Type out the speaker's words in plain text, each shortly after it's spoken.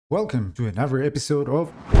Welcome to another episode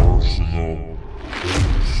of Arsenal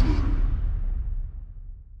Odyssey.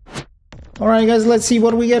 Alright guys, let's see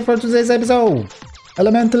what we get for today's episode.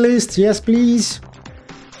 Elementalist, yes please.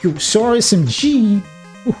 Quasar SMG.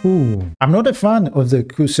 Woohoo. I'm not a fan of the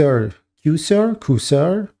Quasar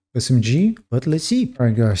SMG, but let's see.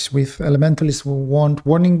 Alright guys, with Elementalist we want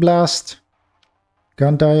Warning Blast,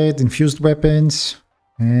 Gun Diet, Infused Weapons,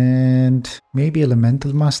 and maybe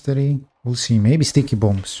Elemental Mastery. We'll see. Maybe Sticky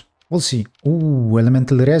Bombs. We'll see. Ooh,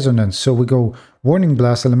 Elemental Resonance. So we go Warning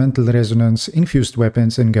Blast, Elemental Resonance, Infused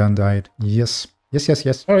Weapons, and Gun Diet. Yes.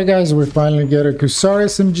 Yes. Alright guys, we finally get a Quasar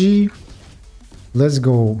SMG. Let's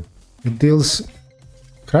go. It deals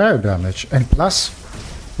cryo damage and plus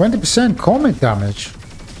 20% comet damage.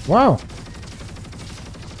 Wow.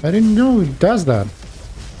 I didn't know it does that.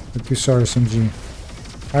 The Quasar SMG.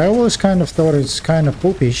 I always kind of thought it's kind of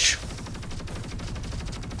poopish.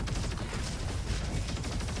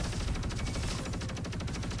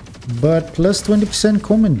 But plus 20%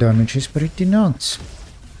 comet damage is pretty nuts.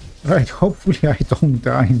 Right, hopefully I don't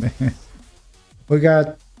die, man. We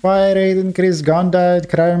got fire rate increase, gun diet,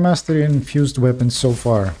 cryo mastery, and infused weapons so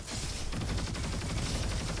far.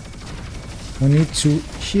 We need to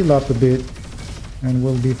heal up a bit and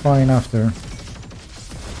we'll be fine after.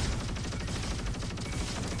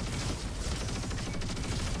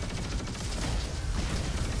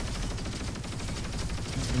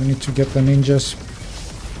 We need to get the ninjas.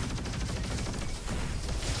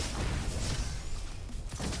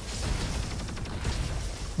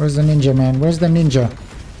 Where's the ninja, man? Where's the ninja?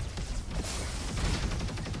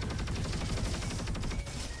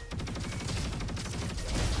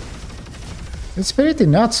 It's pretty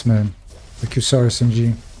nuts, man. The Quasar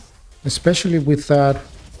SMG. Especially with that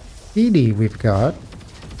ED we've got.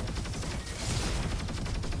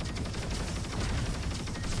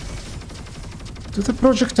 Do the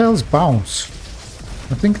projectiles bounce?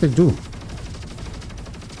 I think they do.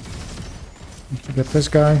 Need to get this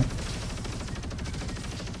guy.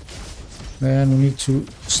 Then we need to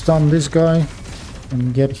stun this guy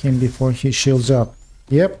and get him before he shields up.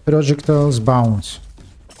 Yep, projectiles bounce.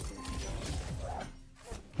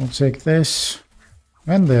 We'll take this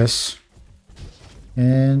and this.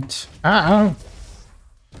 And... Alright,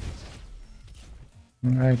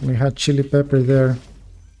 we had chili pepper there.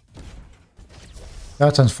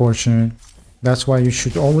 That's unfortunate. That's why you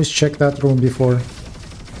should always check that room before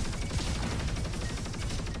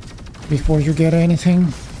you get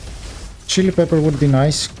anything. Chili pepper would be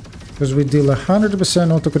nice, because we deal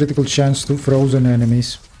 100% auto-critical chance to frozen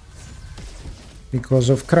enemies because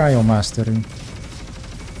of cryo mastery.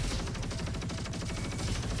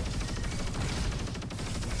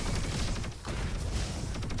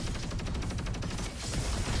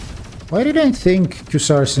 Why did I think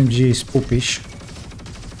Quasar SMG is poopish?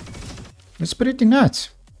 It's pretty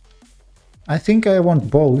nuts. I think I want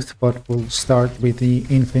both, but we'll start with the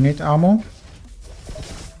infinite ammo.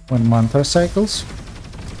 When mantra cycles.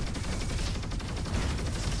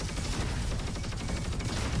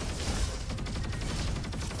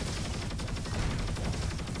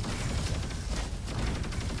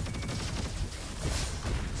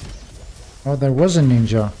 Oh, there was a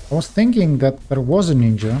ninja. I was thinking that there was a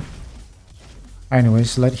ninja.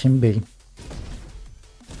 Anyways, let him be.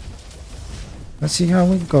 Let's see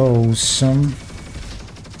how it goes.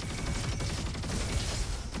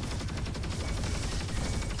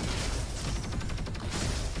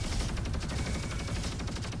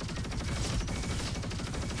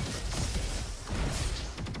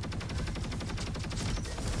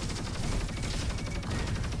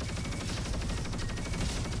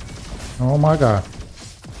 Oh my god.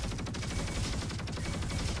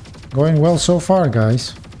 Going well so far,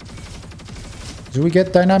 guys. Do we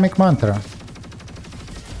get dynamic mantra?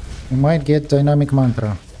 We might get dynamic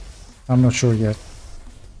mantra. I'm not sure yet.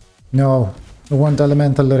 No, we want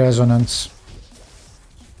elemental resonance.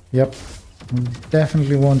 Yep, we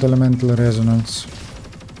definitely want elemental resonance.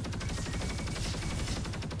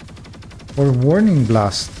 Or warning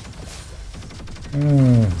blast.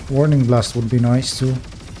 Warning blast would be nice too.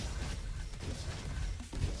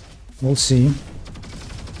 We'll see.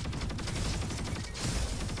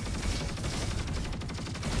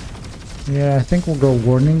 Yeah, I think we'll go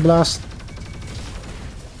Warning Blast.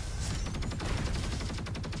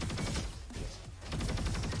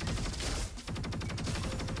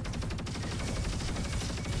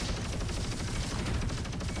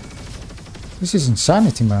 This is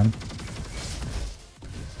insanity, man.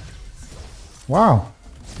 Wow.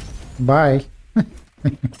 Bye.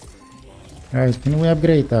 Right, can we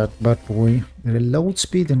upgrade that bad boy? Reload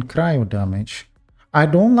speed and cryo damage. I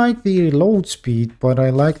don't like the reload speed, but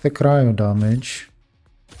I like the cryo damage.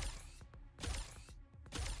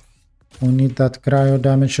 We need that cryo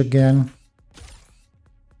damage again.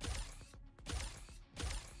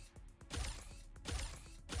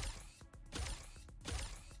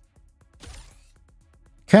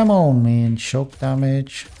 Come on, man. Shock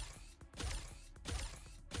damage.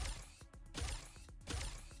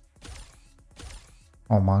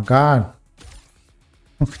 Oh my god.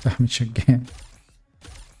 Shock damage again.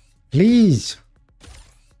 Please.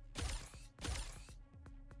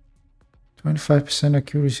 25%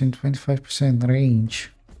 accuracy and 25%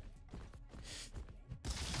 range.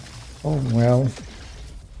 Oh well.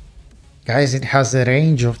 Guys, it has a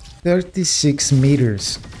range of 36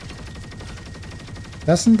 meters.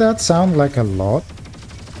 Doesn't that sound like a lot?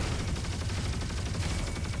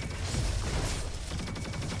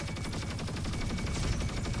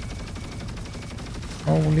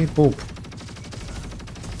 Holy poop.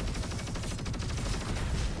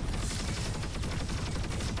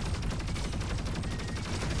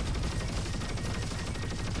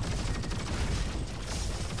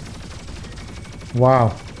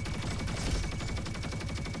 Wow.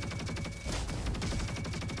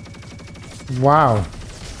 Wow.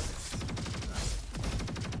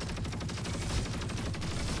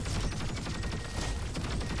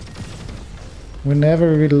 We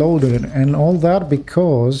never reloaded, and all that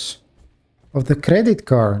because of the credit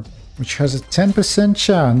card, which has a 10%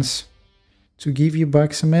 chance to give you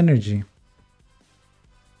back some energy.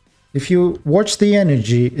 If you watch the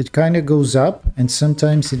energy, it kind of goes up and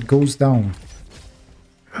sometimes it goes down.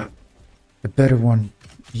 A better one.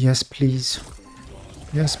 Yes, please.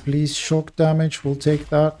 Yes, please. Shock damage. We'll take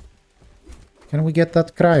that. Can we get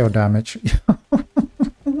that cryo damage?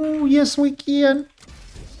 Oh, yes, we can.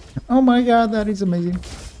 Oh my god, that is amazing.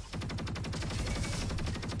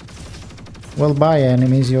 Well, bye,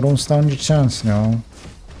 enemies. You don't stand your chance now.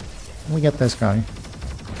 We get this guy.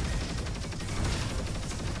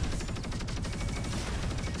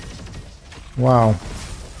 Wow.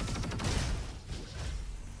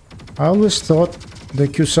 I always thought the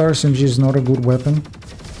Quasar SMG is not a good weapon.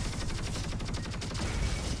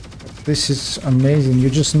 This is amazing. You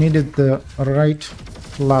just needed the right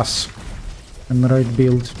class and the right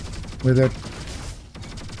build with it.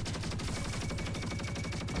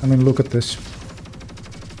 I mean, look at this.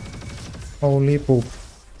 Holy poop.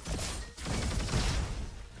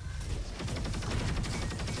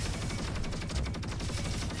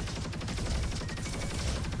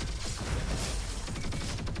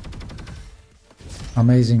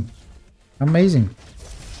 Amazing. Amazing.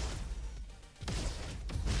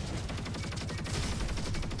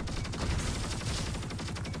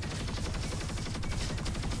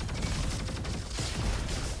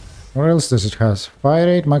 What else does it has? Fire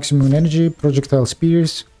rate, maximum energy, projectile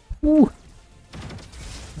spears. Ooh.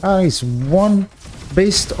 That is one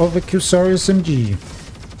based of a Quasar SMG.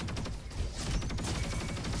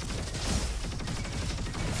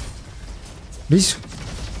 Please?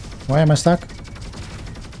 Why am I stuck?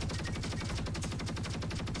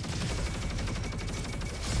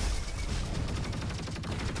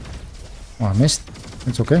 Oh, I missed.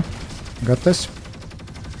 It's okay. Got this.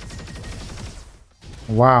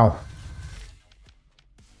 Wow.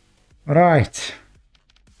 Right.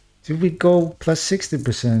 Do we go plus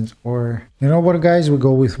 60% or... You know what, guys? We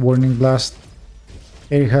go with Warning Blast.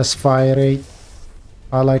 It has fire rate.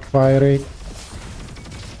 I like fire rate.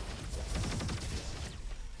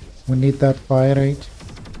 We need that fire rate.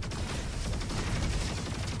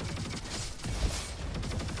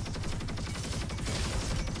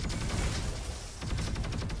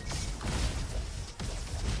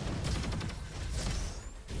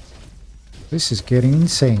 This is getting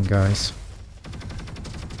insane, guys.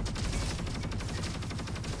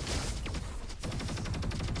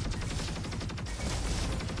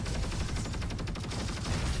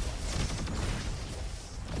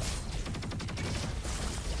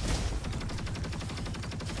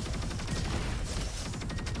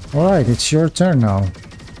 Alright, it's your turn now,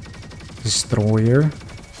 Destroyer.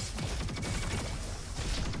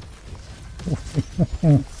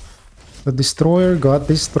 The Destroyer got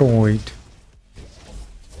destroyed.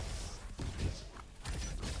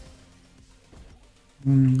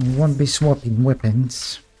 We won't be swapping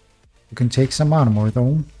weapons. You can take some armor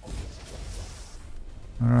though.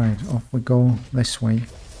 Alright, off we go this way.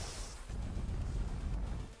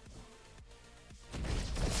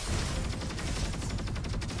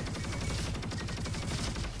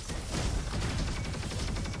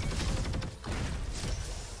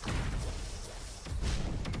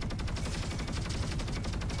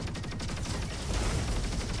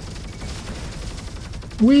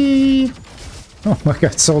 Whee! Oh my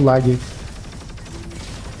god, so laggy.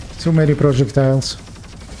 Too many projectiles.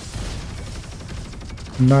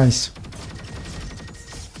 Nice.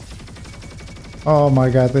 Oh my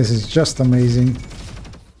god, this is just amazing.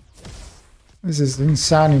 This is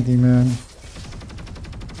insanity, man.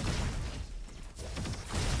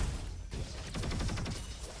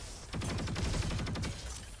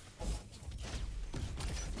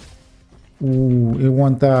 Ooh, you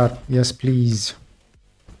want that? Yes, please.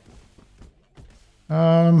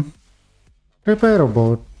 Repair a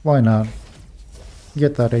boat. Why not?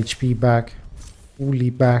 Get that HP back. Fully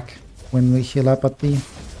back when we heal up at the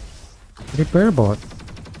repair bot.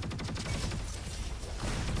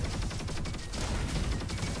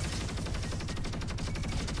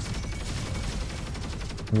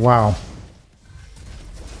 Wow.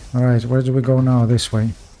 Alright, where do we go now? This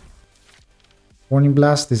way. Warning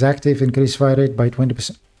blast is active. Increase fire rate by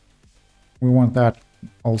 20%. We want that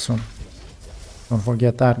also. Don't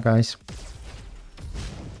forget that, guys.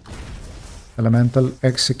 Elemental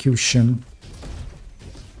execution.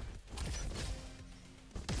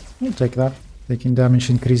 We'll take that. Taking damage,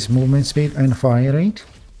 increase movement speed and fire rate.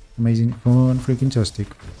 Amazing, fun, freaking tastic.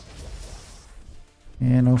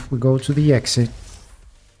 And off we go to the exit.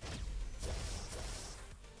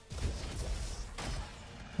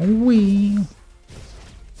 Whee!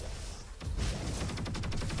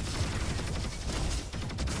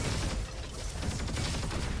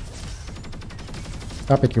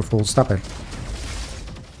 Stop it, you fool, stop it.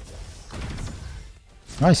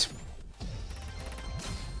 Nice.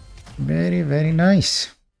 Very, very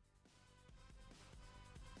nice.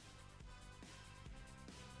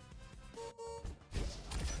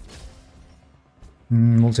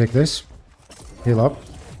 We'll take this. Heal up.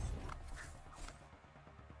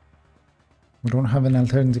 We don't have an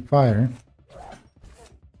alternative fire.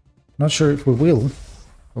 Not sure if we will.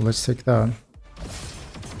 So let's take that.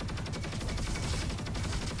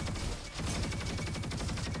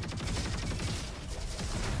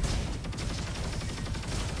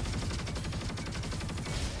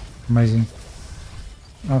 Amazing.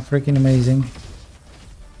 Oh, freaking amazing.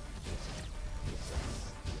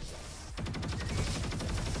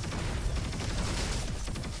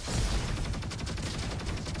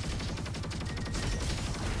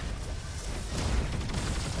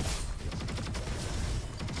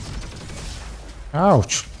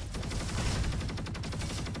 Ouch.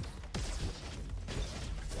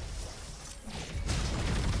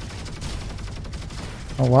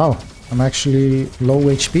 Oh wow, I'm actually low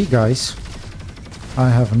HP, guys. I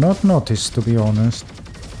have not noticed, to be honest.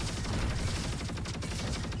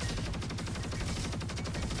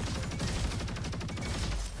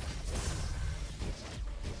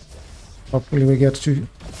 Hopefully we get to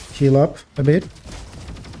heal up a bit.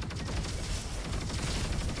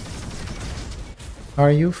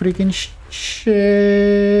 Are you freaking shitting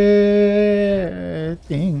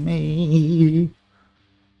me?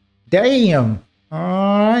 Damn!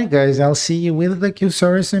 Alright guys, I'll see you with the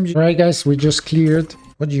Quasar SMG. Alright guys, we just cleared,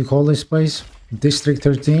 what do you call this place? District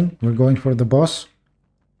 13. We're going for the boss.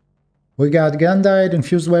 We got Gundiet,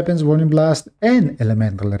 Infused Weapons, Warning Blast, and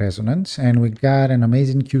Elemental Resonance. And we got an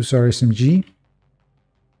amazing Quasar SMG.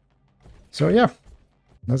 So yeah,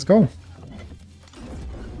 let's go.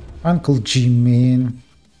 Uncle G, man.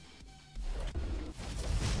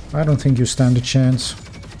 I don't think you stand a chance.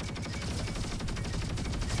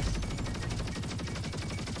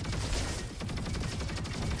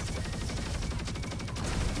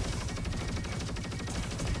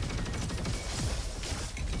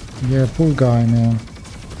 Yeah, poor guy, man.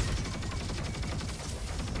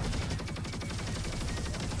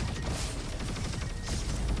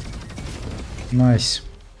 Nice.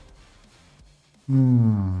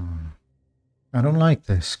 I don't like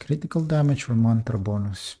this. Critical damage for mantra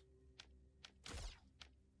bonus.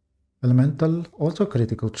 Elemental, also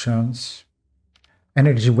critical chance.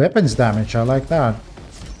 Energy weapons damage, I like that.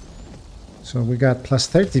 So we got plus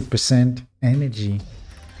 30% energy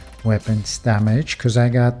weapons damage, because I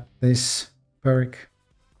got this perk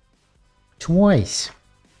twice.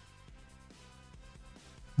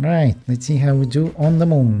 Right, let's see how we do on the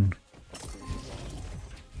moon.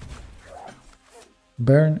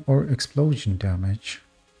 Burn or explosion damage.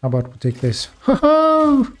 How about we take this?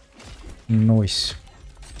 Haha! Nice.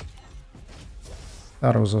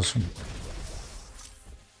 That was awesome.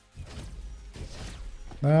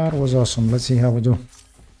 That was awesome. Let's see how we do.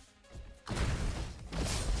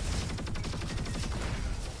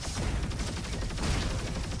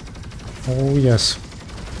 Oh yes.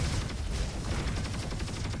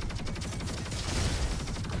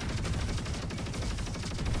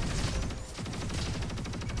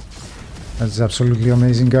 That's absolutely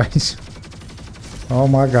amazing, guys. Oh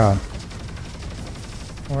my god.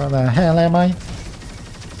 Where the hell am I?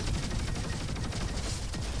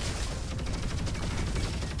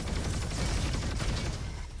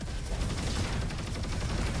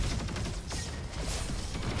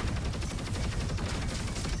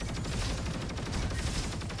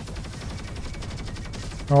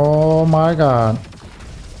 Oh my god.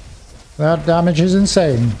 That damage is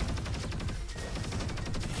insane.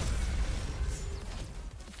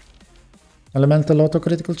 Elemental auto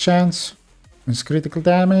critical chance. It's critical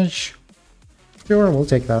damage. Sure, we'll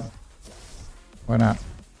take that. Why not?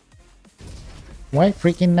 Why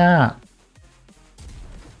freaking not?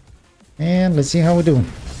 And let's see how we do.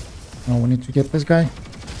 Oh, we need to get this guy.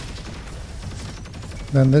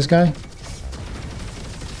 Then this guy.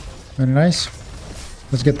 Very nice.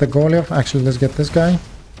 Let's get the Goliath. Actually, let's get this guy.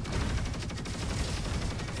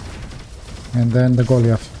 And then the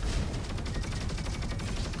Goliath.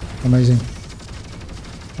 Amazing.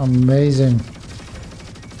 Amazing.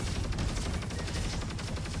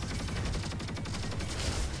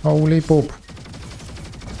 Holy poop.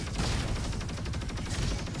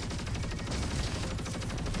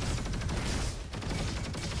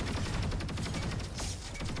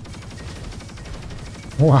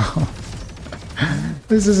 Wow.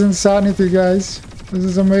 This is insanity, guys. This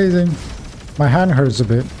is amazing. My hand hurts a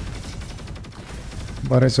bit,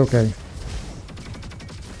 but it's okay.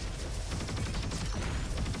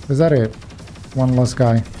 Is that it? One last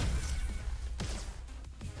guy.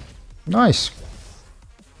 Nice.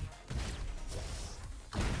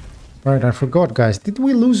 Right, I forgot, guys. Did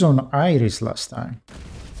we lose on Iris last time?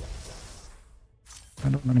 I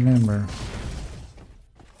don't remember.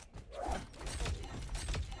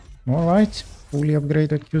 Alright. Fully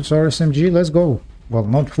upgraded Quasar SMG, let's go. Well,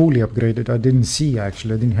 not fully upgraded, I didn't see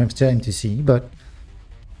actually, I didn't have time to see, but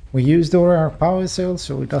we used all our power cells,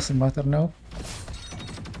 so it doesn't matter now.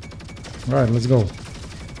 Right, let's go.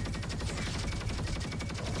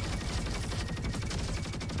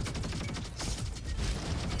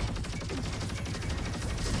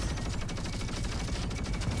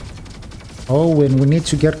 Oh, and we need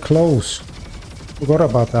to get close. Forgot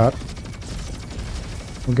about that.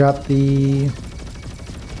 We got the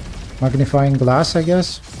magnifying glass, I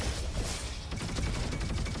guess,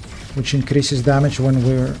 which increases damage when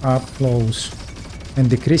we're up close and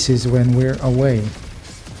decreases when we're away.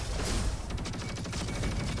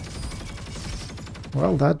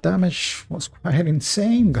 Well, that damage was quite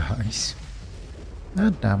insane, guys.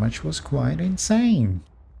 That damage was quite insane.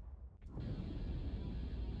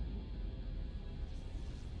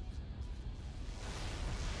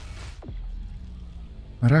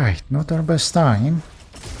 Right, not our best time.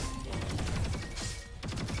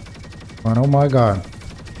 But oh my god.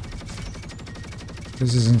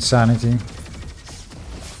 This is insanity.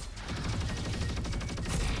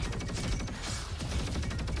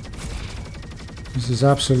 This is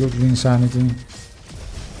absolutely insanity.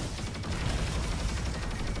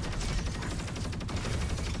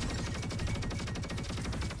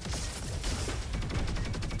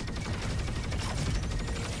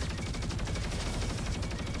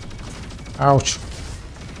 Ouch.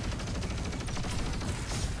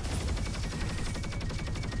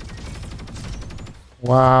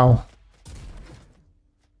 Wow.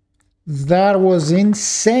 That was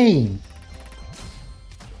insane.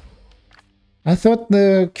 I thought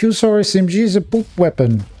the Quasar SMG is a poop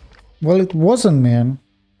weapon. Well, it wasn't, man.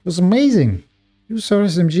 It was amazing. Quasar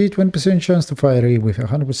SMG, 20% chance to fire A with 100%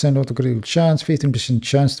 autocritical chance, 15%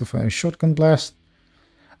 chance to fire a shotgun blast.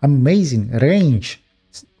 Amazing. Range.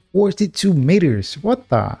 42 meters. What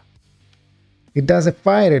the? It does a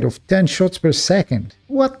fire rate of 10 shots per second.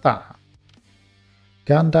 What the?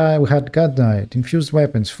 Gun diet, we had gun diet, infused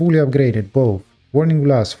weapons, fully upgraded, both. Warning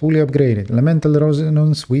blast, fully upgraded. Elemental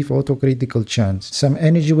resonance with autocritical chance. Some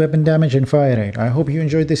energy weapon damage and fire rate. I hope you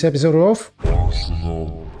enjoyed this episode of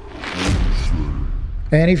Arsenal Odyssey.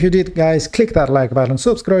 And if you did, guys, click that like button,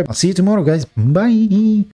 subscribe. I'll see you tomorrow, guys. Bye.